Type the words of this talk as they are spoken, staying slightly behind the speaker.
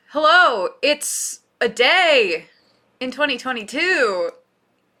Hello, it's a day in 2022,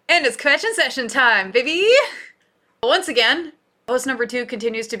 and it's question session time, baby! Once again, host number two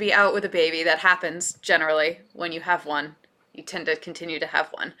continues to be out with a baby. That happens, generally, when you have one. You tend to continue to have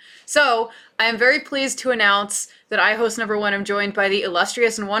one. So, I am very pleased to announce that I, host number one, am joined by the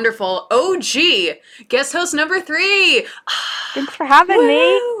illustrious and wonderful OG, guest host number three! Thanks for having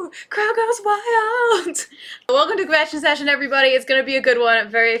me. Crowd goes wild! Welcome to Question Session, everybody. It's going to be a good one. I'm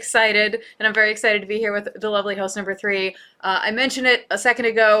very excited, and I'm very excited to be here with the lovely host number three. I mentioned it a second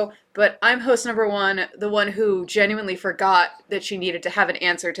ago, but I'm host number one, the one who genuinely forgot that she needed to have an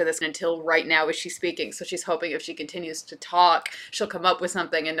answer to this until right now as she's speaking. So she's hoping if she continues to talk, she'll come up with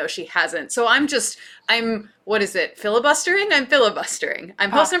something, and no, she hasn't. So what is it, filibustering? I'm filibustering.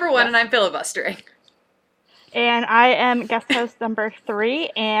 I'm host number one, yes. and I'm filibustering. And I am guest host number 3,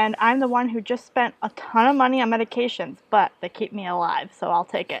 and I'm the one who just spent a ton of money on medications, but they keep me alive, so I'll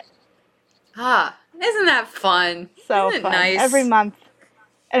take it. Isn't that fun? So Isn't it fun. nice? Every month.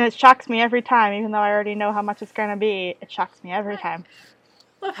 And it shocks me every time, even though I already know how much it's going to be. It shocks me every time.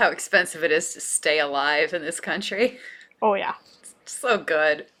 Love how expensive it is to stay alive in this country. Oh, yeah. It's so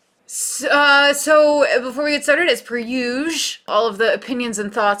good. So before we get started, as per usual, all of the opinions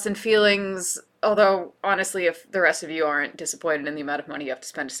and thoughts and feelings, although honestly, if the rest of you aren't disappointed in the amount of money you have to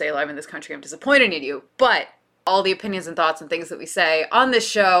spend to stay alive in this country, I'm disappointed in you. But all the opinions and thoughts and things that we say on this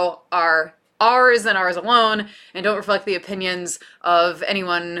show are ours and ours alone, and don't reflect the opinions of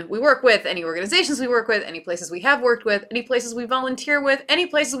anyone we work with, any organizations we work with, any places we have worked with, any places we volunteer with, any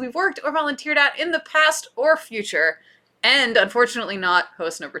places we've worked or volunteered at in the past or future. And unfortunately not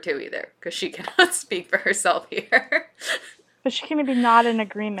host number 2 either, because she cannot speak for herself here. But she can maybe nod in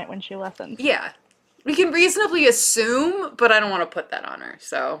agreement when she listens. Yeah. We can reasonably assume, but I don't want to put that on her,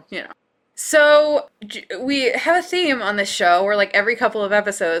 so, you know. So, we have a theme on this show where, like, every couple of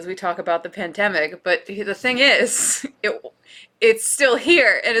episodes we talk about the pandemic, but the thing is, it's still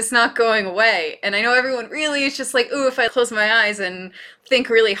here, and it's not going away. And I know everyone really is just like, ooh, if I close my eyes and think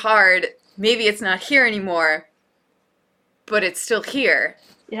really hard, maybe it's not here anymore. But it's still here.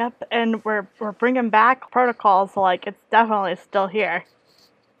 Yep, and we're bringing back protocols, so, like, it's definitely still here.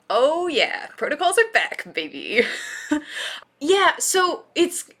 Oh yeah, protocols are back, baby. Yeah, so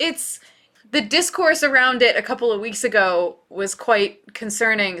it's the discourse around it a couple of weeks ago was quite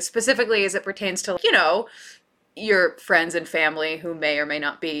concerning, specifically as it pertains to, your friends and family who may or may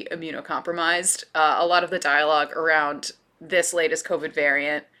not be immunocompromised. A lot of the dialogue around this latest COVID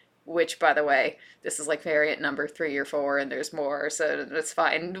variant, which, by the way, this is like variant number 3 or 4, and there's more, so that's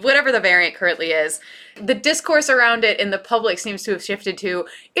fine. Whatever the variant currently is, the discourse around it in the public seems to have shifted to,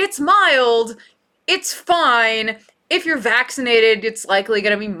 it's mild, it's fine, if you're vaccinated, it's likely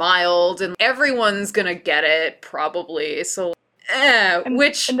going to be mild, and everyone's going to get it, probably, so, And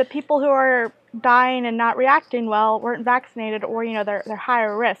the people who are dying and not reacting well weren't vaccinated, or, they're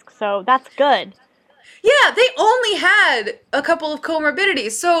higher risk, so that's good. Yeah, they only had a couple of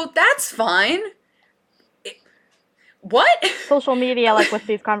comorbidities, so that's fine. What? Social media, like with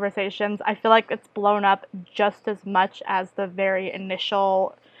these conversations, I feel like it's blown up just as much as the very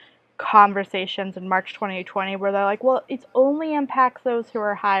initial conversations in March 2020 where they're like, well, it only impacts those who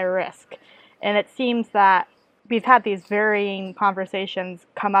are high risk. And it seems that we've had these varying conversations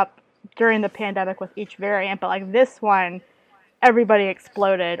come up during the pandemic with each variant, but like this one, everybody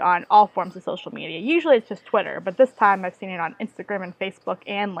exploded on all forms of social media. Usually it's just Twitter, but this time I've seen it on Instagram and Facebook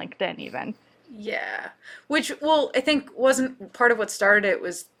and LinkedIn even. Yeah. Which, well, I think wasn't part of what started it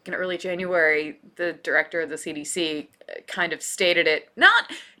was in early January, the director of the CDC kind of stated it, not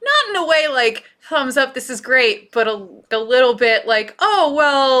in a way like, thumbs up, this is great, but a little bit like, oh,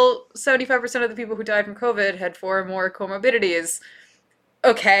 well, 75% of the people who died from COVID had 4 or more comorbidities.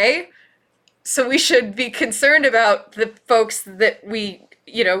 Okay. So we should be concerned about the folks that we,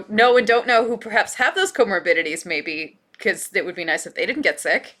 know and don't know who perhaps have those comorbidities, maybe, because it would be nice if they didn't get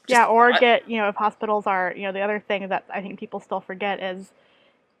sick. Yeah, or if hospitals are, the other thing that I think people still forget is,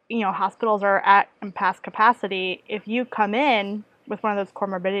 hospitals are at and past capacity. If you come in with one of those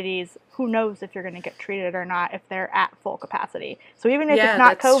comorbidities, who knows if you're going to get treated or not if they're at full capacity. So even if it's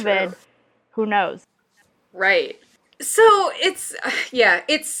not COVID, true. Who knows? Right. So it's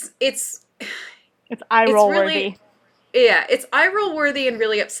eye roll worthy. Yeah, it's eye roll worthy and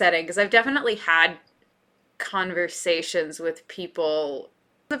really upsetting because I've definitely had conversations with people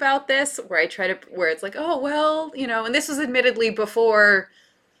about this where it's like, oh, well, and this was admittedly before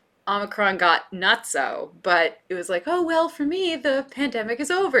Omicron got nutso, but it was like, oh, well, for me, the pandemic is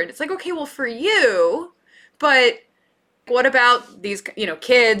over. And it's like, okay, well, for you, but what about these,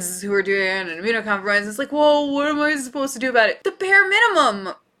 kids who are doing an immunocompromised? It's like, well, what am I supposed to do about it? The bare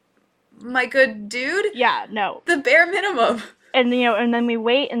minimum. my good dude. Yeah, no. The bare minimum. And, and then we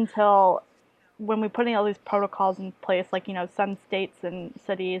wait until when we're putting all these protocols in place, like, some states and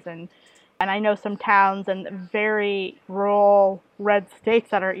cities and I know some towns and very rural red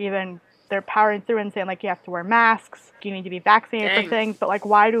states that are even, they're powering through and saying, like, you have to wear masks, you need to be vaccinated Dang. for things, but, like,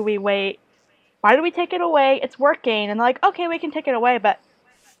 why do we wait? Why do we take it away? It's working. And they're like, okay, we can take it away, but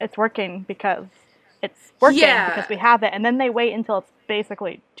it's working because Yeah. because we have it. And then they wait until it's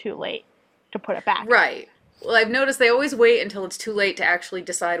basically too late to put it back. Right. Well, I've noticed they always wait until it's too late to actually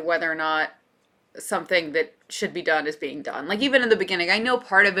decide whether or not something that should be done is being done. Like, even in the beginning, I know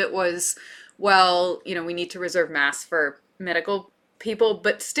part of it was, well, we need to reserve masks for medical people,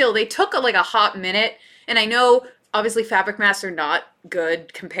 but still, they took like a hot minute. And I know, obviously, fabric masks are not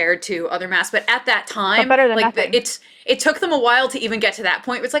good compared to other masks, but at that time, But better than like, nothing. it took them a while to even get to that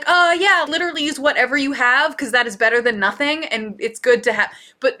point. Where it's like, oh yeah, literally use whatever you have because that is better than nothing, and it's good to have.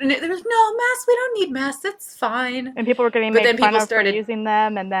 But there was no masks. We don't need masks. It's fine. And people were getting But made then fun people of started, for using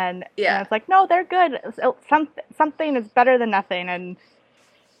them, and then yeah. it's like, no, they're good. Something is better than nothing, and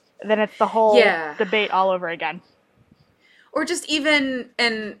then it's the whole Yeah. debate all over again. Or just even,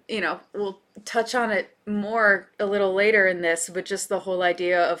 and we'll touch on it more a little later in this, but just the whole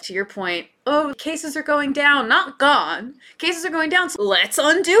idea of, to your point, oh, cases are going down, not gone. Cases are going down, so let's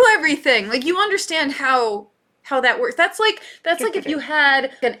undo everything. Like, you understand how that works. That's like if you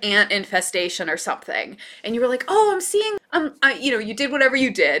had an ant infestation or something, and you were like, oh, I'm seeing, you did whatever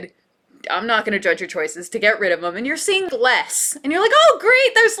you did. I'm not going to judge your choices to get rid of them, and you're seeing less. And you're like, oh,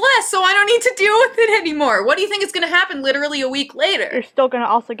 great, there's less, so I don't need to deal with it anymore. What do you think is going to happen literally a week later? You're still going to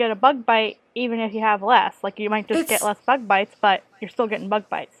also get a bug bite, even if you have less. Like, you might just get less bug bites, but you're still getting bug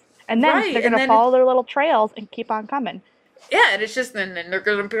bites. And then they're going to follow their little trails and keep on coming. Yeah, and it's just, then there are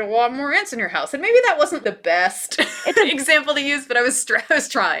going to be a lot more ants in your house. And maybe that wasn't the best example to use, but I was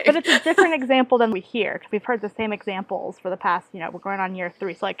trying. But it's a different example than we hear, because we've heard the same examples for the past, we're going on year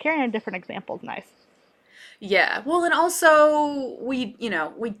 3. So, like, hearing a different example is nice. Yeah, well, and also, we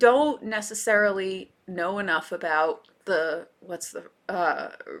don't necessarily know enough about I'm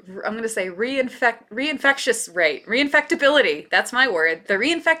going to say reinfectious rate. Reinfectability, that's my word. The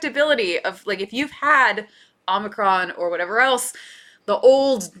reinfectability of, like, if you've had Omicron or whatever else, the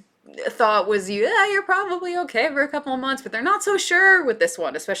old thought was, you're probably okay for a couple of months, but they're not so sure with this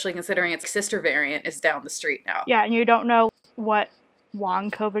one, especially considering its sister variant is down the street now. Yeah, and you don't know what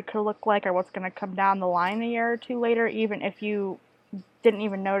long COVID could look like or what's going to come down the line a year or two later, even if you didn't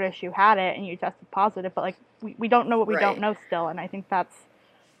even notice you had it and you tested positive. But, like, we don't know what we don't know still, and I think that's...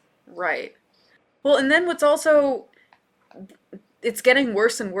 Right. Well, and then what's also... It's getting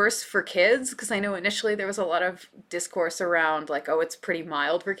worse and worse for kids, because I know initially there was a lot of discourse around, like, oh, it's pretty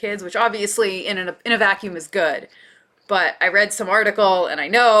mild for kids, which obviously in a vacuum is good. But I read some article, and I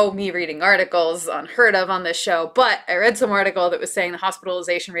know me reading articles unheard of on this show, but I read some article that was saying the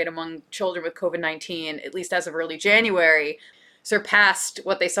hospitalization rate among children with COVID-19, at least as of early January, surpassed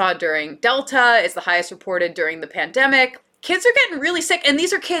what they saw during Delta. It's the highest reported during the pandemic. Kids are getting really sick, and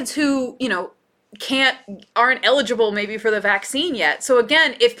these are kids who, aren't eligible maybe for the vaccine yet. So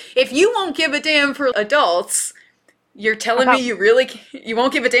again, if you won't give a damn for adults, you're telling me you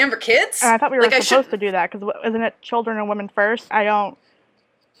won't give a damn for kids? And I thought we were supposed to do that, because isn't it children and women first? Yeah,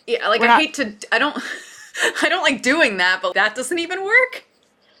 like, I don't like doing that, but that doesn't even work.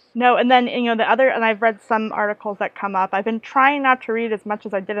 No, and then, and I've read some articles that come up. I've been trying not to read as much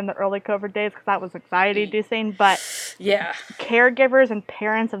as I did in the early COVID days, because that was anxiety-inducing, but yeah, caregivers and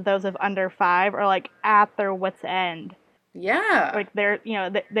parents of those of under 5 are, like, at their wits' end. Yeah. Like, they're,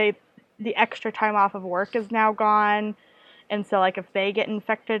 the extra time off of work is now gone, and so, like, if they get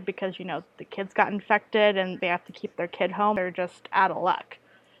infected because, the kids got infected and they have to keep their kid home, they're just out of luck.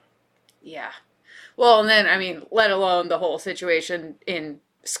 Yeah. Well, and then, let alone the whole situation in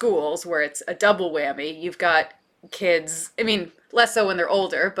schools where it's a double whammy. You've got kids, less so when they're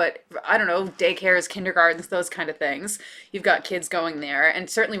older, but I don't know, daycares, kindergartens, those kind of things. You've got kids going there, and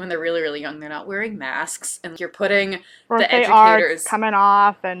certainly when they're really, really young, they're not wearing masks, and you're putting the educators coming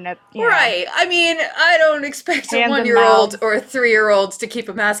off, and right. I don't expect a 1-year-old or a 3-year-old to keep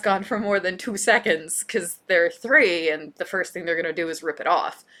a mask on for more than 2 seconds, because they're 3, and the first thing they're going to do is rip it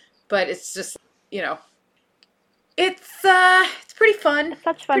off. But it's just, it's pretty fun. It's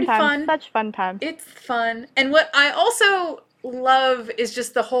such fun time. Such fun time. It's fun. And what I also love is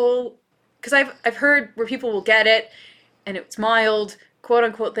just the whole, because I've heard where people will get it and it's mild, quote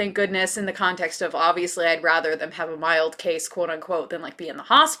unquote, thank goodness, in the context of, obviously I'd rather them have a mild case, quote unquote, than, like, be in the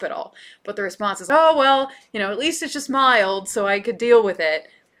hospital. But the response is, oh, well, at least it's just mild, so I could deal with it.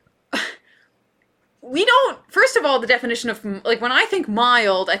 we don't, first of all, the definition of, like, when I think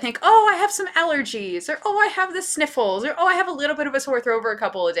mild, I think, oh, I have some allergies, or oh, I have the sniffles, or oh, I have a little bit of a sore throat for a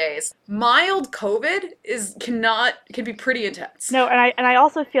couple of days. Mild COVID can be pretty intense. No, and I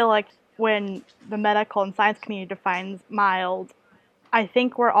also feel like when the medical and science community defines mild, I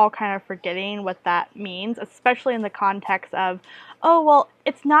think we're all kind of forgetting what that means, especially in the context of, oh, well,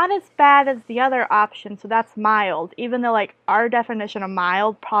 it's not as bad as the other option, so that's mild. Even though, like, our definition of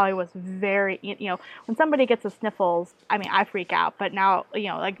mild probably was very, when somebody gets the sniffles, I mean, I freak out, but now,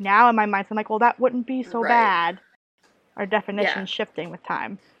 like, now in my mind, I'm like, well, that wouldn't be so Right. bad. Our definition's Yeah. shifting with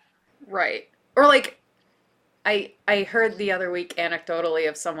time. Right. Or like, I heard the other week anecdotally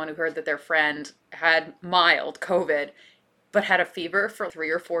of someone who heard that their friend had mild COVID, but had a fever for 3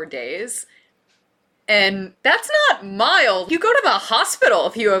 or 4 days. And that's not mild. You go to the hospital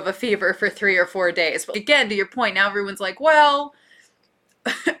if you have a fever for 3 or 4 days. But again, to your point, now everyone's like, well,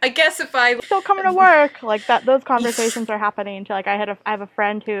 I guess if I Still coming to work, like that. Those conversations are happening. To like, I have a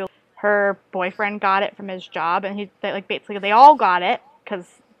friend who her boyfriend got it from his job, and basically they all got it because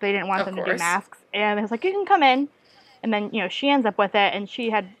they didn't want Of them to do course. masks, and he was like, you can come in, and then she ends up with it, and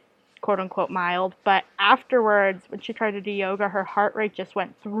she had quote unquote mild, but afterwards when she tried to do yoga, her heart rate just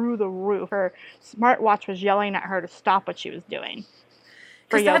went through the roof. Her smartwatch was yelling at her to stop what she was doing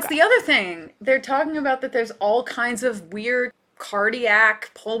for Because yoga. that's the other thing. They're talking about that there's all kinds of weird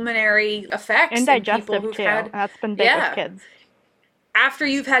cardiac, pulmonary effects And in people digestive who've too. had, And that's been big yeah, with kids. after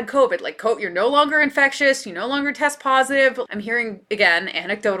you've had COVID. Like, you're no longer infectious, you no longer test positive. I'm hearing, again,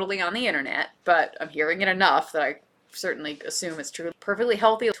 anecdotally on the internet, but I'm hearing it enough that I certainly assume it's true. Perfectly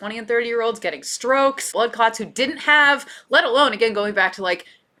healthy 20 and 30-year-olds getting strokes, blood clots who didn't have, let alone, again, going back to like,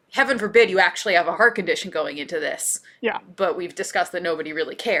 heaven forbid you actually have a heart condition going into this. Yeah. But we've discussed that nobody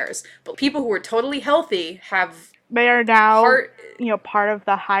really cares. But people who are totally healthy have They are now, heart. part of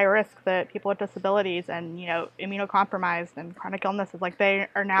the high risk, that people with disabilities and, immunocompromised and chronic illnesses, like they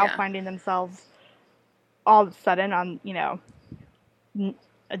are now Yeah. finding themselves all of a sudden on,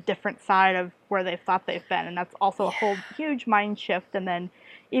 a different side of where they thought they've been. And that's also a whole huge mind shift. And then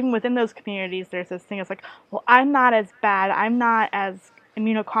even within those communities, there's this thing that's like, well, I'm not as bad. I'm not as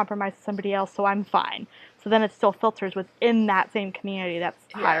immunocompromised as somebody else, so I'm fine. So then it still filters within that same community that's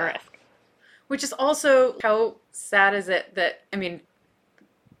high Yeah. risk. Which is also, how sad is it that, I mean,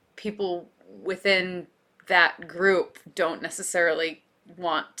 people within that group don't necessarily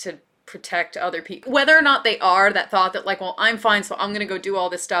want to protect other people. Whether or not they are, that thought that, like, well, I'm fine, so I'm going to go do all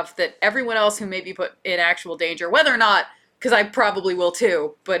this stuff that everyone else who may be put in actual danger, whether or not, because I probably will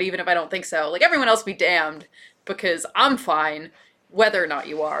too, but even if I don't think so, like, everyone else be damned, because I'm fine, whether or not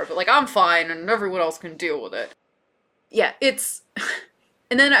you are, but, like, I'm fine, and everyone else can deal with it. Yeah, it's...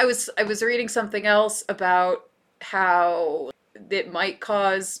 And then I was reading something else about how it might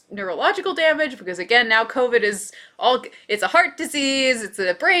cause neurological damage, because again, now COVID is it's a heart disease, it's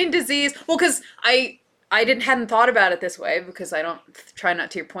a brain disease. Well, because hadn't thought about it this way, because I don't, try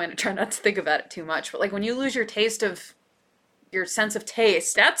not, to your point, I try not to think about it too much, but like when you lose your sense of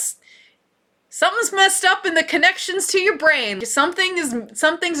taste, something's messed up in the connections to your brain.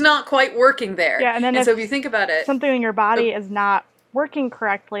 Something's not quite working there. Yeah, and then so if you think about it, something in your body is not working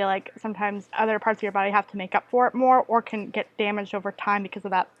correctly, like sometimes other parts of your body have to make up for it more, or can get damaged over time because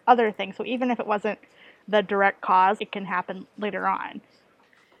of that other thing. So even if it wasn't the direct cause, it can happen later on.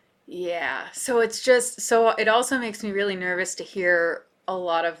 yeah. So it also makes me really nervous to hear a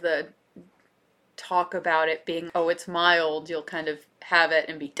lot of the talk about it being, oh, it's mild, you'll kind of have it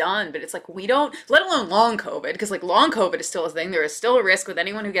and be done. But it's like, we don't, let alone long COVID, because like long COVID is still a thing. There is still a risk with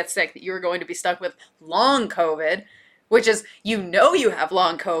anyone who gets sick that you're going to be stuck with long COVID, which is, you have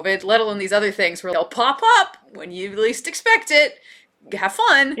long COVID, let alone these other things where they'll pop up when you least expect it. Have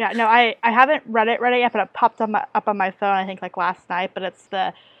fun. Yeah, no, I haven't read it yet, but it popped up on my phone, I think, like last night. But it's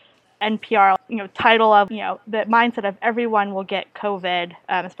the NPR, title of, the mindset of everyone will get COVID,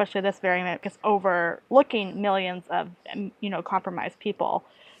 especially this variant, because overlooking millions of, compromised people.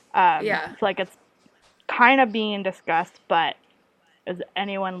 Yeah. So, like, it's kind of being discussed, but is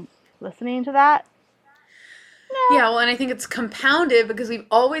anyone listening to that? No. Yeah, well, and I think it's compounded because we've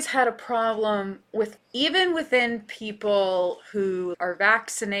always had a problem with, even within people who are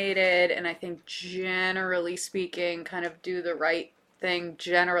vaccinated, and I think generally speaking kind of do the right thing,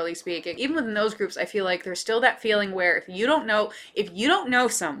 generally speaking. Even within those groups, I feel like there's still that feeling where if you don't know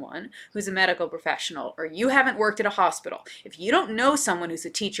someone who's a medical professional, or you haven't worked at a hospital, if you don't know someone who's a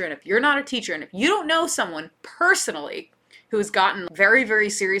teacher, and if you're not a teacher, and if you don't know someone personally who's gotten very, very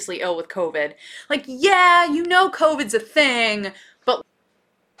seriously ill with COVID, like, yeah, COVID's a thing, but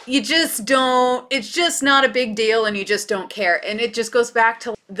you just don't, it's just not a big deal, and you just don't care. And it just goes back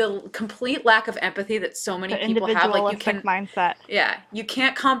to the complete lack of empathy that so many The people have. Like, you individualistic can, mindset. yeah, you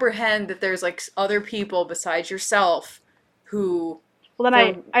can't comprehend that there's like other people besides yourself who, Well,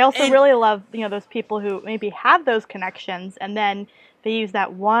 then for, I also and really love, those people who maybe have those connections and then they use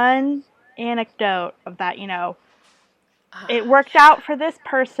that one anecdote of that, it worked yeah, out for this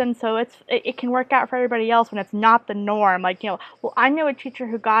person, so it can work out for everybody else when it's not the norm. Like, well, I know a teacher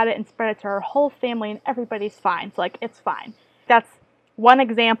who got it and spread it to her whole family and everybody's fine. So, like, it's fine. That's one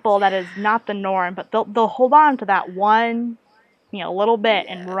example that is not the norm, but they'll hold on to that one, little bit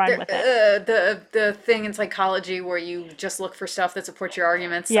and yeah. run with it. The thing in psychology where you just look for stuff that supports your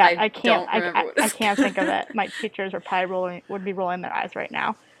arguments. Yeah, I don't remember what I it's can't think of called. it. My teachers are probably would be rolling their eyes right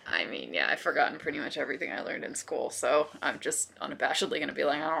now. I mean, yeah, I've forgotten pretty much everything I learned in school, so I'm just unabashedly going to be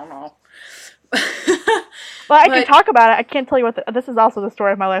like, I don't know. Well, I can But talk about it. I can't tell you this is also the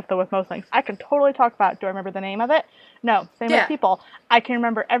story of my life, though, with most things. I can totally talk about it. Do I remember the name of it? No. Same with yeah, people. I can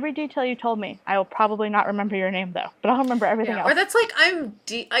remember every detail you told me. I will probably not remember your name, though, but I'll remember everything yeah, else. or that's like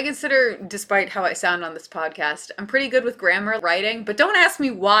I consider, despite how I sound on this podcast, I'm pretty good with grammar writing, but don't ask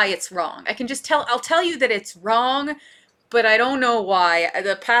me why it's wrong. I can just I'll tell you that it's wrong, but I don't know why.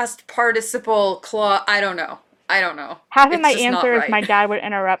 The past participle clause, I don't know. I don't know. Half of It's my just not answers, right. my dad would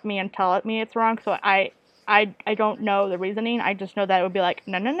interrupt me and tell me it's wrong, so I don't know the reasoning. I just know that it would be like,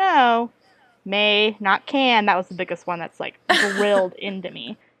 no, no, no, may, not can. That was the biggest one that's like drilled into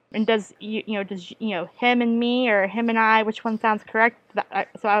me. And does him and me or him and I, which one sounds correct?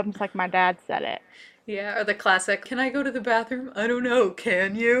 So I'm just like, my dad said it. Yeah, or the classic, can I go to the bathroom? I don't know,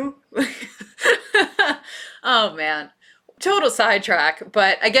 can you? Oh man. Total sidetrack,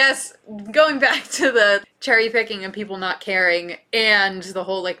 but I guess going back to the cherry picking and people not caring and the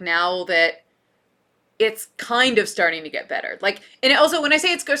whole like now that it's kind of starting to get better. Like, and also when I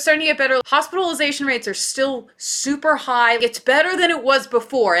say it's starting to get better, hospitalization rates are still super high. It's better than it was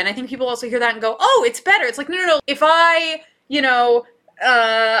before. And I think people also hear that and go, oh, it's better. It's like, no, no, no. If I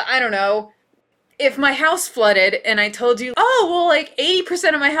don't know, if my house flooded and I told you, oh, well, like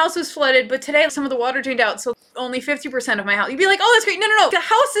 80% of my house was flooded, but today some of the water drained out, so only 50% of my house, you'd be like, oh, that's great. No, no, no. The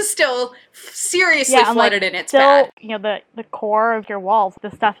house is still seriously Yeah, and like flooded and it's still, bad. the core of your walls, the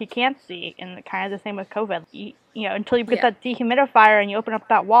stuff you can't see, and kind of the same with COVID. Until you get Yeah. that dehumidifier and you open up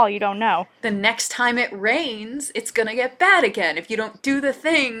that wall, you don't know. The next time it rains, it's gonna get bad again if you don't do the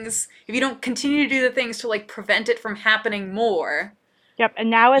things, if you don't continue to do the things to like prevent it from happening more. Yep, and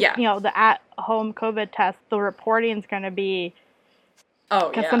now with Yeah. the at-home COVID test, the reporting is going to be Oh,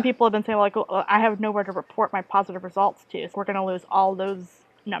 because some yeah. people have been saying like, well, I have nowhere to report my positive results to, so we're going to lose all those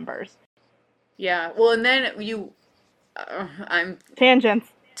numbers. Yeah. Well, and then I'm Tangents.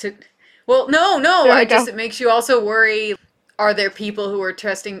 to, well, no, no, There we go. it makes you also worry. Are there people who are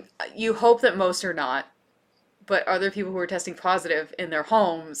testing? You hope that most are not, but are there people who are testing positive in their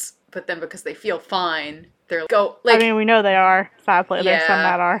homes, but then because they feel fine, they're go I like, mean, we know they are. Sadly, there's some yeah,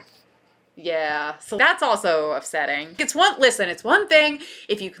 that are. yeah. So that's also upsetting. Listen, it's one thing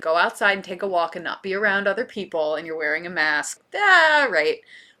if you can go outside and take a walk and not be around other people and you're wearing a mask. Ah, right.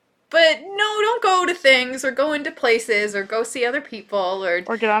 But no, don't go to things or go into places or go see other people or,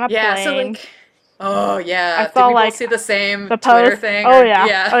 Or get on a yeah, so plane. like, oh I yeah. Did saw we both like see the same the Twitter post. thing Oh or, yeah,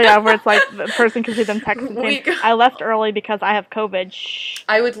 yeah. oh yeah, where it's like the person can see them texting saying, we, "I left early because I have COVID." Shh.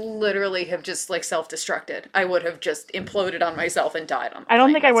 I would literally have just like self-destructed. I would have just imploded on myself and died on the I don't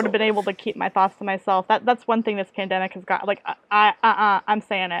plane. think I That's would have what been would able have. to keep my thoughts to myself. That's one thing this pandemic has got. Like I'm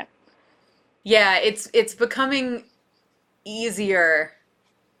saying it. Yeah, it's becoming easier.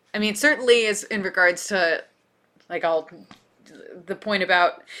 I mean, certainly is in regards to like all the point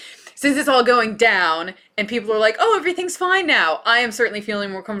about since it's all going down and people are like, oh, everything's fine now. I am certainly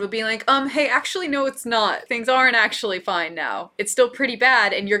feeling more comfortable being like, hey, actually, no, it's not. Things aren't actually fine now. It's still pretty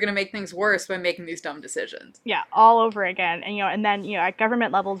bad, and you're gonna make things worse by making these dumb decisions. Yeah, all over again. And and then at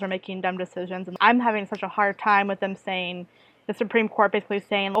government levels are making dumb decisions, and I'm having such a hard time with them saying the Supreme Court basically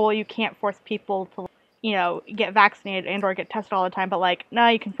saying, oh, well, you can't force people to get vaccinated and or get tested all the time, but like, no,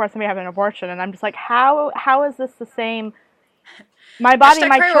 you can force somebody to have an abortion. And I'm just like, how is this the same? My body, Hashtag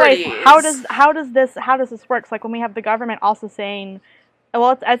my choice. priorities. How does this work? It's like when we have the government also saying,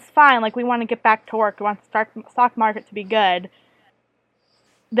 well, it's fine. Like we want to get back to work. We want the stock market to be good.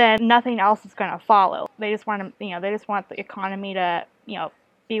 Then nothing else is going to follow. They just want to, they just want the economy to,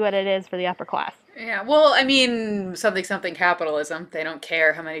 be what it is for the upper class. Yeah, well, I mean, something capitalism. They don't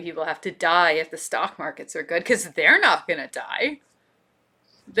care how many people have to die if the stock markets are good, because they're not gonna die.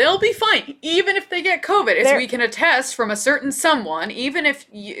 They'll be fine, even if they get COVID, as They're we can attest from a certain someone. Even if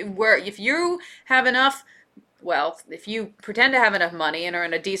you have enough, well, if you pretend to have enough money and are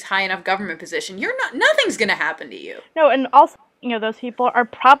in a high enough government position, you're not. Nothing's gonna happen to you. no, and also those people are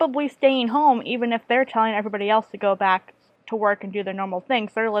probably staying home even if they're telling everybody else to go back to work and do their normal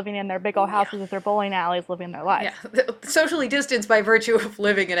things. They're living in their big old Yeah. houses with their bowling alleys, living their lives. Yeah. Socially distanced by virtue of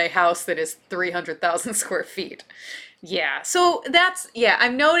living in a house that is 300,000 square feet. Yeah. So that's, yeah,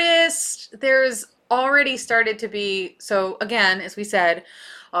 I've noticed there's already started to be, so again, as we said,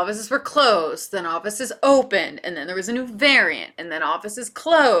 offices were closed, then offices opened, and then there was a new variant, and then offices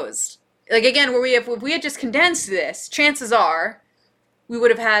closed. Like again, where if we had just condensed this, chances are we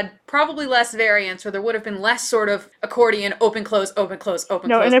would have had probably less variants, or there would have been less sort of accordion, open, close, open, close, open,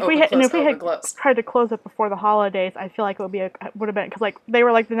 No, close, and if we open, had and close, if we open, had close. tried to close it before the holidays, I feel like it would have been because like they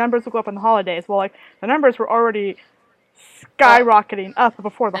were like the numbers will go up in the holidays. Well, like the numbers were already Up. skyrocketing up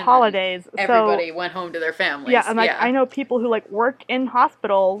before the And then holidays. So everybody went home to their yeah, families. and like Yeah. I know people who like work in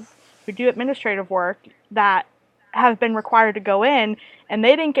hospitals who do administrative work that have been required to go in, and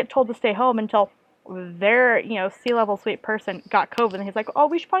they didn't get told to stay home until their C-level suite person got COVID, and he's like, oh,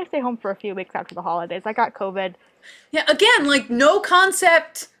 we should probably stay home for a few weeks after the holidays. I got COVID. Yeah, again, like no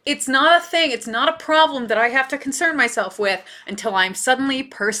concept. It's not a thing. It's not a problem that I have to concern myself with until I'm suddenly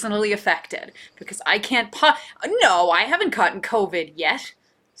personally affected. Because I can't No, I haven't gotten COVID yet.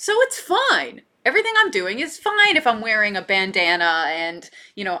 So it's fine. Everything I'm doing is fine if I'm wearing a bandana and,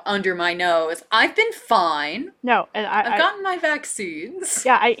 under my nose. I've been fine. No, and I've gotten my vaccines.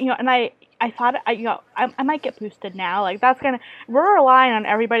 yeah, I thought I might get boosted now. Like we're relying on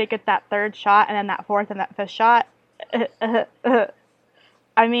everybody to get that third shot and then that fourth and that fifth shot.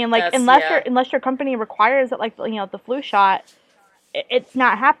 I mean, like That's, yeah. unless your company requires it, like the flu shot, it's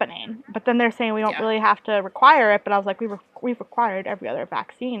not happening. But then they're saying we don't Yeah. really have to require it. But I was like, we've required every other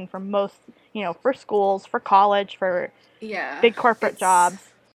vaccine for most, for schools, for college, for Yeah. big corporate jobs.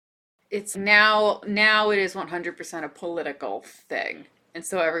 It's now it is 100% a political thing. And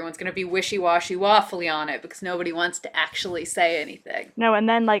so everyone's going to be wishy-washy waffly on it because nobody wants to actually say anything. No, and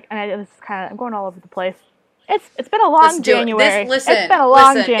then this is I'm going all over the place. It's been a long January. Listen, it's been a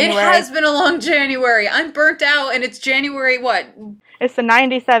long listen, January. It has been a long January. I'm burnt out and it's January what? It's the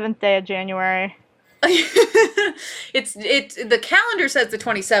 97th day of January. The calendar says the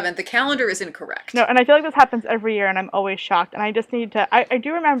 27th. The calendar is incorrect. No, and I feel like this happens every year and I'm always shocked. And I just need to I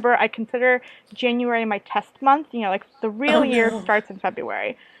do remember I consider January my test month, like the real year starts in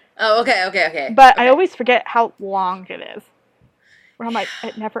February. Oh, okay. But okay. I always forget how long it is. Where I'm like,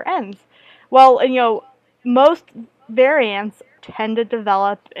 it never ends. Well, and most variants tend to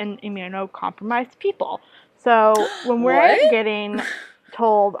develop in immunocompromised people. So when we're getting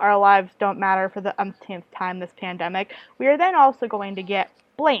told our lives don't matter for the umpteenth time this pandemic, we are then also going to get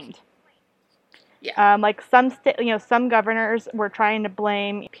blamed. Yeah. Like some governors were trying to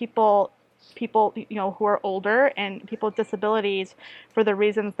blame people who are older and people with disabilities for the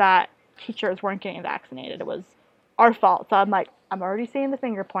reasons that teachers weren't getting vaccinated. It was our fault. So I'm like, I'm already seeing the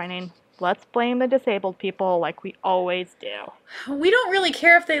finger pointing. Let's blame the disabled people like we always do. We don't really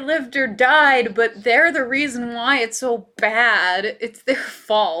care if they lived or died, but they're the reason why it's so bad. It's their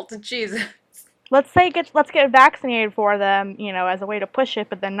fault. Jesus. Let's get vaccinated for them, as a way to push it,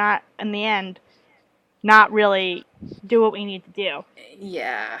 but then not in the end, not really do what we need to do.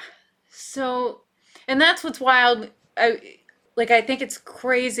 Yeah. So, and that's what's wild. I think it's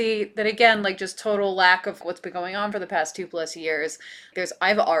crazy that again, like just total lack of what's been going on for the past 2+ years.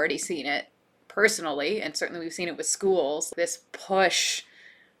 I've already seen it personally, and certainly we've seen it with schools. This push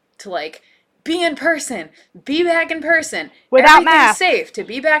to like be in person, be back in person. Without masks. Safe to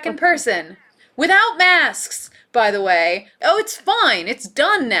be back in person. Without masks, by the way. Oh, it's fine. It's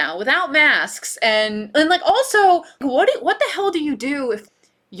done now without masks. And like also, what the hell do you do if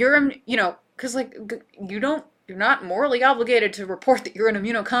you're, because like you're not morally obligated to report that you're an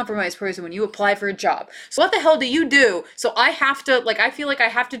immunocompromised person when you apply for a job. So what the hell do you do? So I feel like I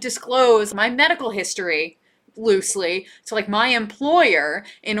have to disclose my medical history loosely to like my employer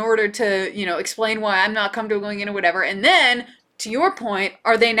in order to, explain why I'm not comfortable going in or whatever. And then to your point,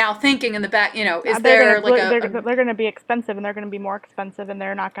 are they now thinking in the back, is they're going to be expensive and they're going to be more expensive and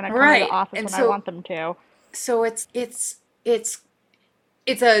they're not going to come to the office when I want them to. So it's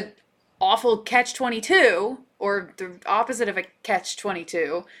a awful catch-22 or the opposite of a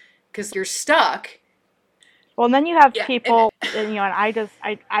catch-22 because you're stuck. Well, and then you have people, and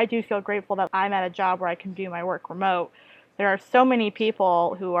I do feel grateful that I'm at a job where I can do my work remote. There are so many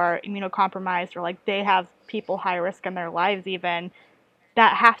people who are immunocompromised or like they have people high risk in their lives even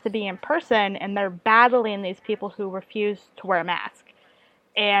that have to be in person, and they're battling these people who refuse to wear a mask.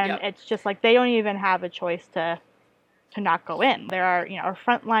 And it's just like they don't even have a choice to to not go in. There are, our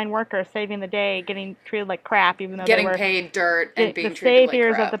frontline workers saving the day, getting treated like crap, even though they Getting were paid dirt and being the treated like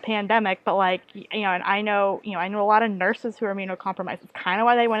saviors of the crap. pandemic. But like, and I know a lot of nurses who are immunocompromised. It's kind of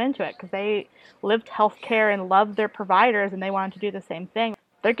why they went into it, because they lived healthcare and loved their providers, and they wanted to do the same thing.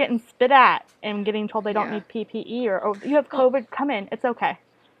 They're getting spit at and getting told they don't Yeah. need PPE, or, oh, you have Well, COVID, come in, it's okay.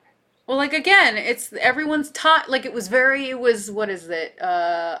 Well, like again, it's everyone's taught. Like it was what is it?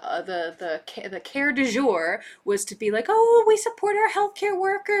 The care du jour was to be like, oh, we support our healthcare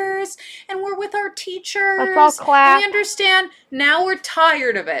workers and we're with our Let's all teachers and we clap. understand. Now we're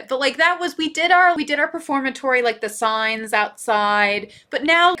tired of it. But like that was we did our performatory, like the signs outside. But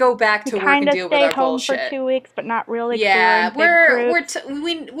now go back We to work kind and of deal with stay our home for bullshit. 2 weeks, but not really, because we were in Yeah, big groups.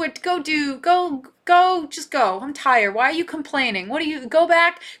 we're go just go. I'm tired. Why are you complaining? What do you go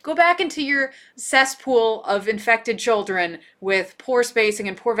back into your cesspool of infected children with poor spacing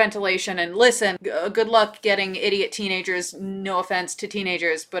and poor ventilation and listen, good luck getting idiot teenagers, no offense to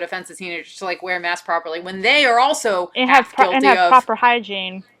teenagers, but offense to teenagers to like wear masks properly when they are also And half and guilty have of. proper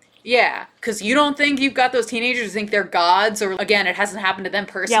hygiene. Yeah, because you don't think you've got those teenagers who think they're gods, or again, it hasn't happened to them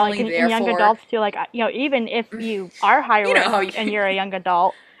Yeah, like personally, in young therefore, adults too. Like, even if you are high you know risk how you. and you're a young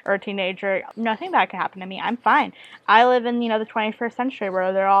adult or a teenager, nothing bad can happen to me. I'm fine. I live in the 21st century,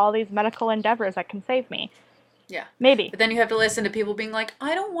 where there are all these medical endeavors that can save me. Yeah. Maybe. But then you have to listen to people being like,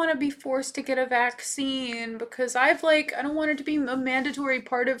 I don't want to be forced to get a vaccine because I don't want it to be a mandatory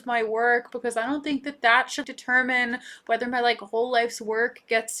part of my work because I don't think that should determine whether my like whole life's work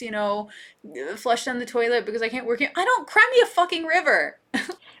gets, flushed down the toilet because I can't work. I don't, cry me a fucking river.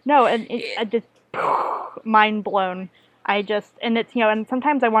 No, and I It- just mind blown. And it's, and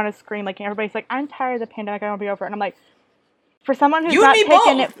sometimes I want to scream. Like, everybody's like, I'm tired of the pandemic, I want to be over it. And I'm like, for someone who's You and not me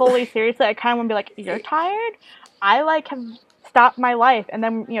taking it both. fully seriously, I kind of want to be like, you're tired? I like have stopped my life. And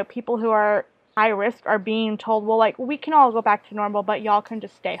then, people who are high risk are being told, well, like, we can all go back to normal, but y'all can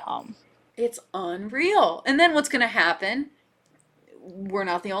just stay home. It's unreal. And then what's going to happen? We're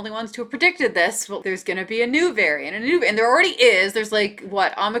not the only ones to have predicted this. Well, there's going to be a new variant, and there already is. There's like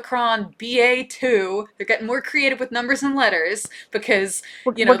what Omicron BA2. They're getting more creative with numbers and letters because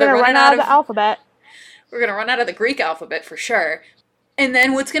We're they're gonna run running out out of the of. alphabet. We're going to run out of the Greek alphabet for sure. And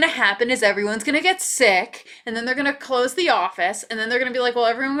then what's going to happen is everyone's going to get sick, and then they're going to close the office, and then they're going to be like, well,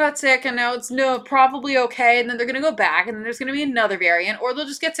 everyone got sick, and now it's no probably okay, and then they're going to go back, and then there's going to be another variant, or they'll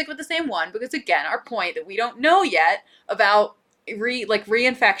just get sick with the same one, because again, our point that we don't know yet about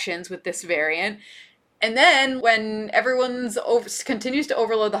reinfections with this variant. And then when continues to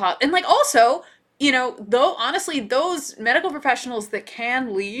overload the hot, and like also, though honestly, those medical professionals that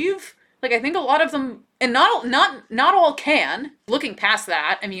can leave, like I think a lot of them, and not all can. Looking past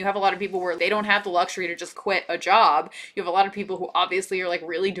that, I mean, you have a lot of people where they don't have the luxury to just quit a job. You have a lot of people who obviously are like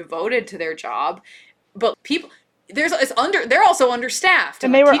really devoted to their job, but people. They're also understaffed,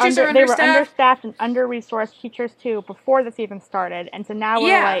 And like teachers are they were understaffed. understaffed and under-resourced, teachers too, before this even started. And so now we're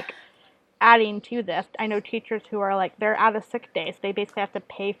Yeah, like adding to this. I know teachers who are like, they're out of sick days. They basically have to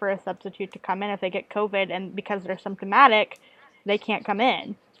pay for a substitute to come in if they get COVID, and because they're symptomatic, they can't come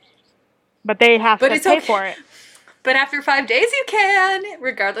in. But they have but to it's pay okay. for it. But after 5 days, you can,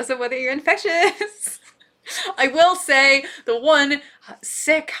 regardless of whether you're infectious. I will say the one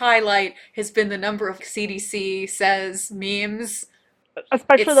sick highlight has been the number of CDC says memes.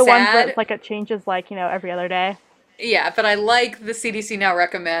 Especially It's the ones where sad. it's like it changes like, every other day. Yeah, but I like the CDC now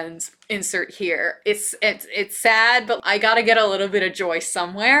recommends insert here. It's sad, but I gotta get a little bit of joy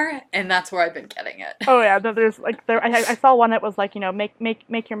somewhere, and that's where I've been getting it. Oh yeah, there's like I saw one that was like,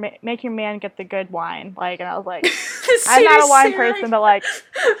 make your man get the good wine. Like, and I was like, The I'm not a wine CDC, person, but like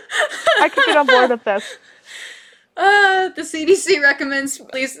I could get on board with this. the CDC recommends.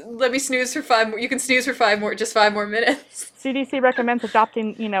 Please let me snooze for 5 more. You can snooze for 5 more, just 5 more minutes. CDC recommends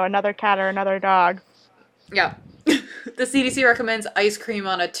adopting, another cat or another dog. Yeah. The CDC recommends ice cream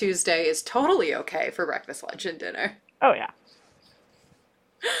on a Tuesday is totally okay for breakfast, lunch, and dinner. Oh yeah.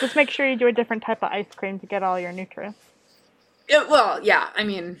 Just make sure you do a different type of ice cream to get all your nutrients. Well, yeah, I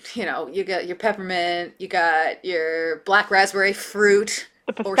mean, you got your peppermint, you got your black raspberry fruit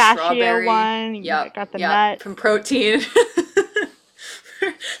The or pistachio strawberry. one, you Yep, got the yep, nuts. from protein.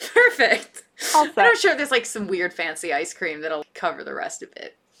 Perfect. All And set. I'm sure there's like some weird fancy ice cream that'll cover the rest of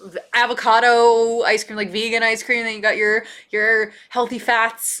it. The avocado ice cream, like vegan ice cream, then you got your healthy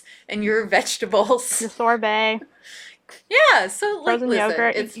fats and your vegetables. Your sorbet, Yeah, so like frozen listen,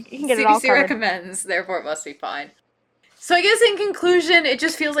 yogurt, it's you can get it all CDC covered. recommends, therefore it must be fine. So I guess in conclusion, it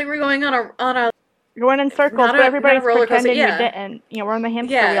just feels like we're going on a You're going in circles, not but a everybody's roller coaster. pretending you Yeah, didn't. We're on the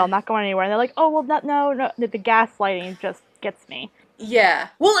hamster yeah, wheel, not going anywhere. And they're like, oh, well, no. The gaslighting just gets me. Yeah.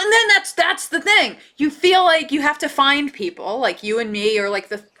 Well, and then that's the thing. You feel like you have to find people like you and me, or like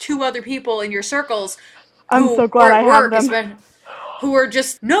the two other people in your circles I'm so who, glad or at I have work, them. especially, who are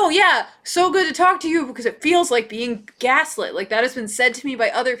just, no, yeah, so good to talk to you, because it feels like being gaslit. Like that has been said to me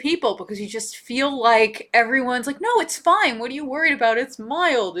by other people, because you just feel like everyone's like, no, it's fine. What are you worried about? It's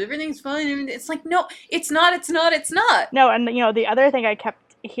mild. Everything's fine. It's like, no, it's not. It's not. It's not. No, and the other thing I kept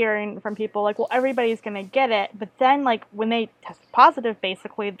hearing from people, like, well, everybody's gonna get it, but then like when they test positive,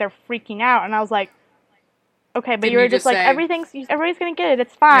 basically they're freaking out, and I was like, okay, but you Didn't were you just just like, say, everybody's gonna get it,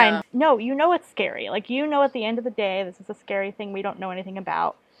 it's fine. yeah, No, it's scary. Like, at the end of the day, this is a scary thing we don't know anything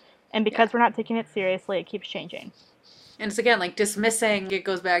about, and yeah. because we're not taking it seriously, it keeps changing. And it's again like dismissing, it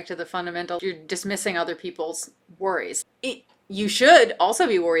goes back to the fundamental, you're dismissing other people's worries. You should also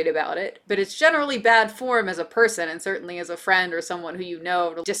be worried about it, but it's generally bad form as a person, and certainly as a friend or someone who you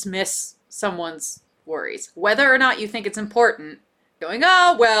know, to dismiss someone's worries. Whether or not you think it's important, going,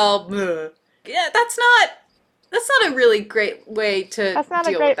 oh, well, bleh. Yeah, that's not a really great way to That's not a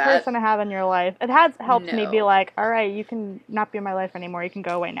deal with great that. person to have in your life. It has helped me be No. like, all right, you can not be in my life anymore. You can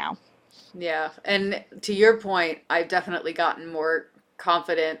go away now. Yeah, and to your point, I've definitely gotten more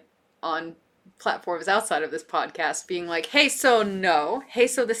confident on platforms outside of this podcast, being like, hey, so no. Hey,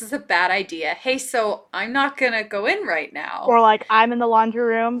 so this is a bad idea. Hey, so I'm not gonna go in right now. Or like I'm in the laundry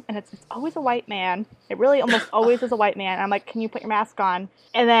room and it's always a white man. It really almost always is a white man. I'm like, can you put your mask on?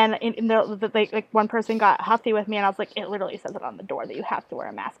 And then like one person got huffy with me, and I was like, it literally says it on the door that you have to wear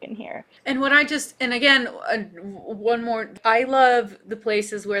a mask in here. And and again, one more, I love the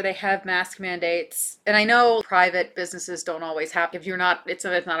places where they have mask mandates. And I know private businesses don't always have, if you're not, it's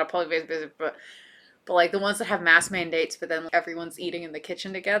not a public business, but like the ones that have mask mandates, but then everyone's eating in the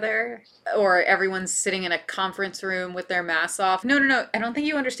kitchen together, or everyone's sitting in a conference room with their masks off. No, no, no. I don't think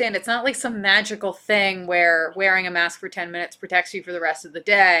you understand. It's not like some magical thing where wearing a mask for 10 minutes protects you for the rest of the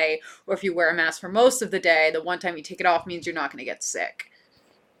day, or if you wear a mask for most of the day, the one time you take it off means you're not going to get sick.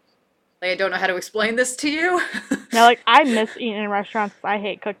 Like, I don't know how to explain this to you. Now, like, I miss eating in restaurants. I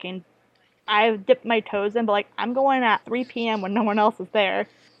hate cooking. I've dipped my toes in, but like I'm going at 3 p.m. when no one else is there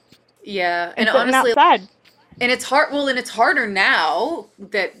Yeah, and and sitting honestly, outside. and it's hard. Well, and it's harder now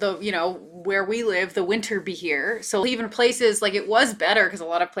that where we live, the winter be here. So even places like, it was better because a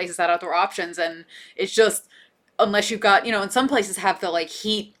lot of places had outdoor options, and it's just, unless you've got, and some places have the like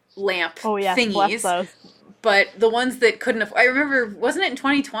heat lamp Oh yes, bless thingies. those. But the ones that couldn't I remember, wasn't it in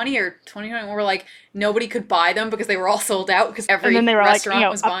 2020 or 2021, where like nobody could buy them because they were all sold out because And every then they were like,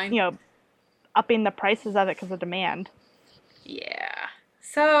 restaurant was buying. upping the prices of it because of demand. Yeah.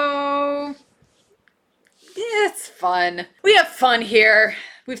 So, yeah, it's fun. We have fun here.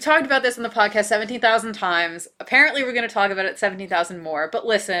 We've talked about this in the podcast 17,000 times. Apparently, we're going to talk about it 17,000 more. But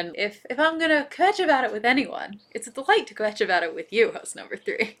listen, if I'm going to kvetch about it with anyone, it's a delight to kvetch about it with you, host number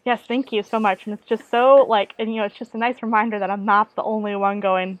 3. Yes, thank you so much. And it's just so like, and it's just a nice reminder that I'm not the only one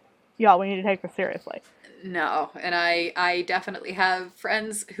going, y'all, we need to take this seriously. No, and I definitely have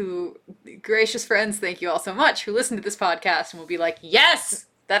friends who, gracious friends, thank you all so much, who listen to this podcast and will be like, yes,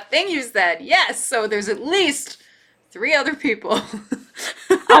 that thing you said, yes. So there's at least 3 other people.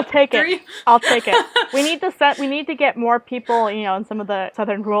 I'll take it. 3. I'll take it. We need to get more people, in some of the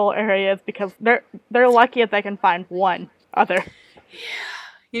southern rural areas because they're lucky if they can find one other.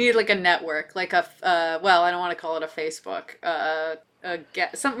 You need like a network, like a well, I don't want to call it a Facebook.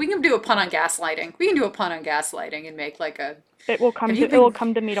 We can do a pun on gaslighting. We can do a pun on gaslighting and make like a. It will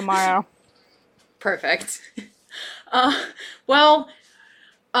come to me tomorrow. Perfect. Well,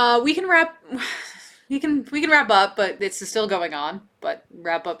 we can wrap. We can wrap up, but it's still going on. But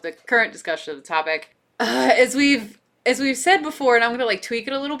wrap up the current discussion of the topic. As we've said before, and I'm gonna like tweak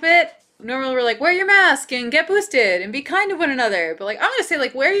it a little bit. Normally we're like, wear your mask and get boosted and be kind to one another. But like, I'm gonna say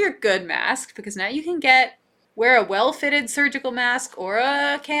like, wear your good mask, because now you can wear a well-fitted surgical mask or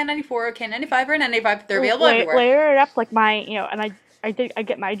a KN94 or a KN95 or an N95. They're available everywhere. Layer it up like my, and I do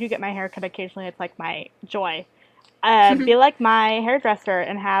get my hair cut occasionally. It's like my joy. Be like my hairdresser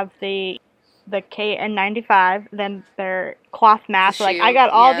and have the KN95, then their cloth mask. Like, I got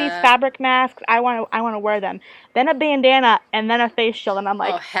all these fabric masks. I want to wear them. Then a bandana and then a face shield, and I'm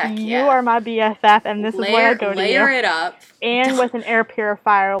like, oh, heck you yeah. are my BFF, and this is where I go to you. Layer it up. And with an air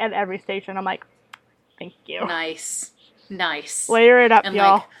purifier at every station. I'm like, thank you. Nice. Layer it up, and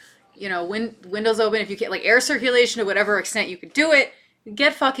y'all. Like, windows open, if you can, like air circulation to whatever extent you could do it.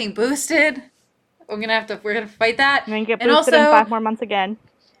 Get fucking boosted. We're gonna fight that. And then get boosted in 5 more months again.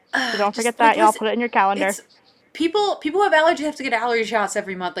 So don't forget that, y'all. Put it in your calendar. People who have allergies have to get allergy shots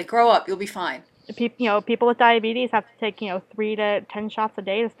every month. Like, grow up, you'll be fine. People with diabetes have to take 3 to 10 shots a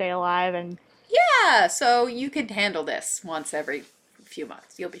day to stay alive, and yeah. So you could handle this once every few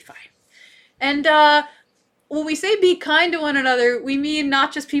months. You'll be fine. And when we say be kind to one another, we mean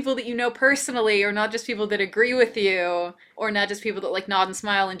not just people that you know personally, or not just people that agree with you, or not just people that like nod and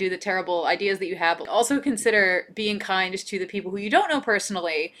smile and do the terrible ideas that you have, but also consider being kind to the people who you don't know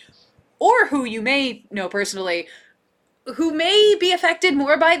personally, or who you may know personally, who may be affected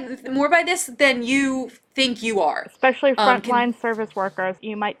more by this than you think you are. Especially frontline service workers.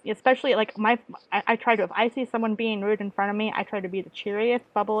 You might, especially like I try to, if I see someone being rude in front of me, I try to be the cheeriest,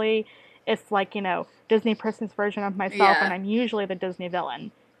 bubbly. It's like, Disney person's version of myself, Yeah. and I'm usually the Disney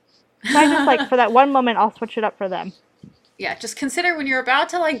villain. So I just like, for that one moment, I'll switch it up for them. Yeah, just consider when you're about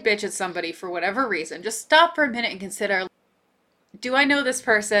to like bitch at somebody for whatever reason, just stop for a minute and consider, do I know this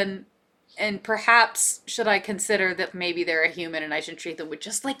person? And perhaps should I consider that maybe they're a human and I should treat them with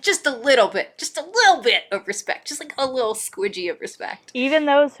just a little bit of respect, just like a little squidgy of respect. Even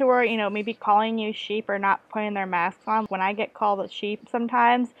those who are, maybe calling you sheep or not putting their masks on, when I get called a sheep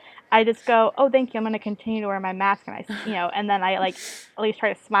sometimes, I just go, oh, thank you, I'm going to continue to wear my mask, and and then I like at least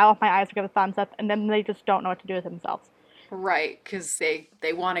try to smile with my eyes or give a thumbs up, and then they just don't know what to do with themselves. Right, because they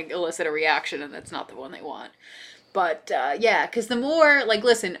want to elicit a reaction and that's not the one they want. But yeah, because the more, like,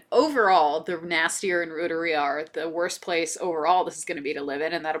 listen, overall, the nastier and ruder we are, the worse place overall this is going to be to live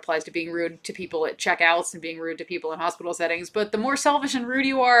in. And that applies to being rude to people at checkouts and being rude to people in hospital settings. But the more selfish and rude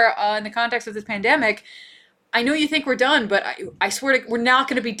you are in the context of this pandemic, I know you think we're done, but I swear we're not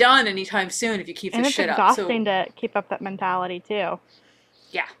going to be done anytime soon if you keep this shit up. And it's exhausting to keep up that mentality, too.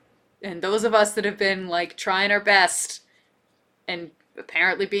 Yeah. And those of us that have been, like, trying our best and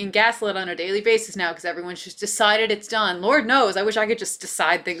apparently being gaslit on a daily basis now because everyone's just decided it's done. Lord knows, I wish I could just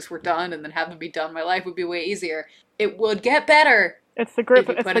decide things were done and then have them be done. My life would be way easier. It would get better. It's the group.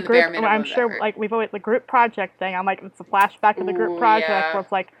 I'm sure, like, we've always, the group project thing. I'm like, it's a flashback of the group project where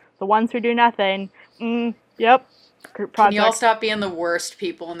it's like the ones who do nothing. Yep. Group project. Can y'all stop being the worst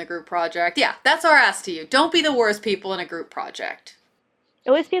people in the group project? Yeah, that's our ask to you. Don't be the worst people in a group project.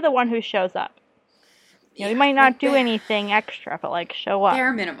 At least be the one who shows up. You might not do anything extra, but like show up.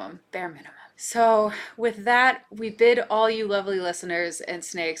 Bare minimum. So with that, we bid all you lovely listeners and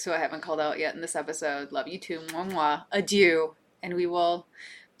snakes who I haven't called out yet in this episode, love you too, mwah mwah, adieu, and we will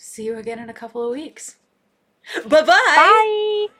see you again in a couple of weeks. Bye-bye! Bye!